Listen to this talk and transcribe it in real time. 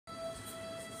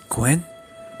Gwen?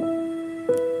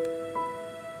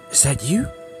 Is that you?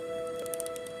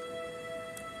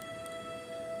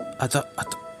 I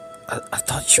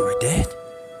thought you were dead.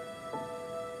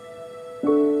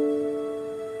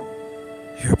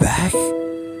 You're back?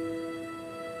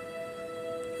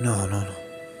 No.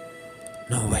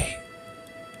 No way.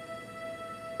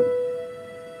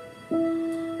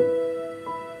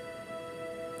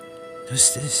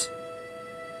 Who's this?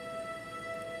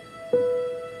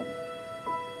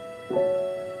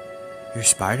 You're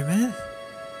Spider-Man?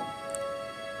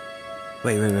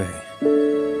 Wait.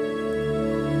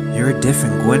 You're a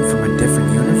different Gwen from a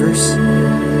different universe?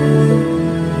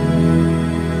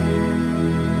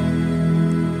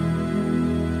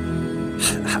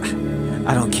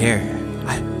 I don't care.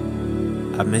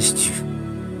 I missed you.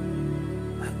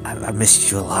 I missed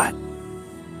you a lot.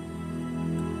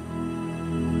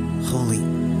 Holy.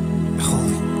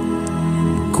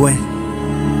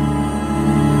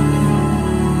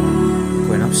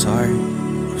 Gwen, I'm sorry.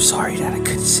 I'm sorry that I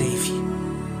couldn't save you.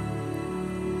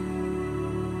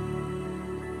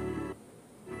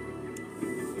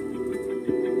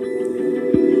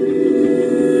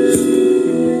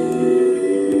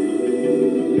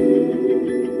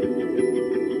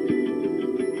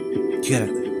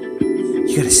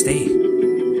 You gotta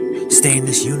stay in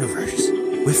this universe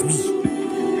with me.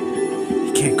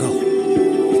 You can't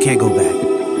go back.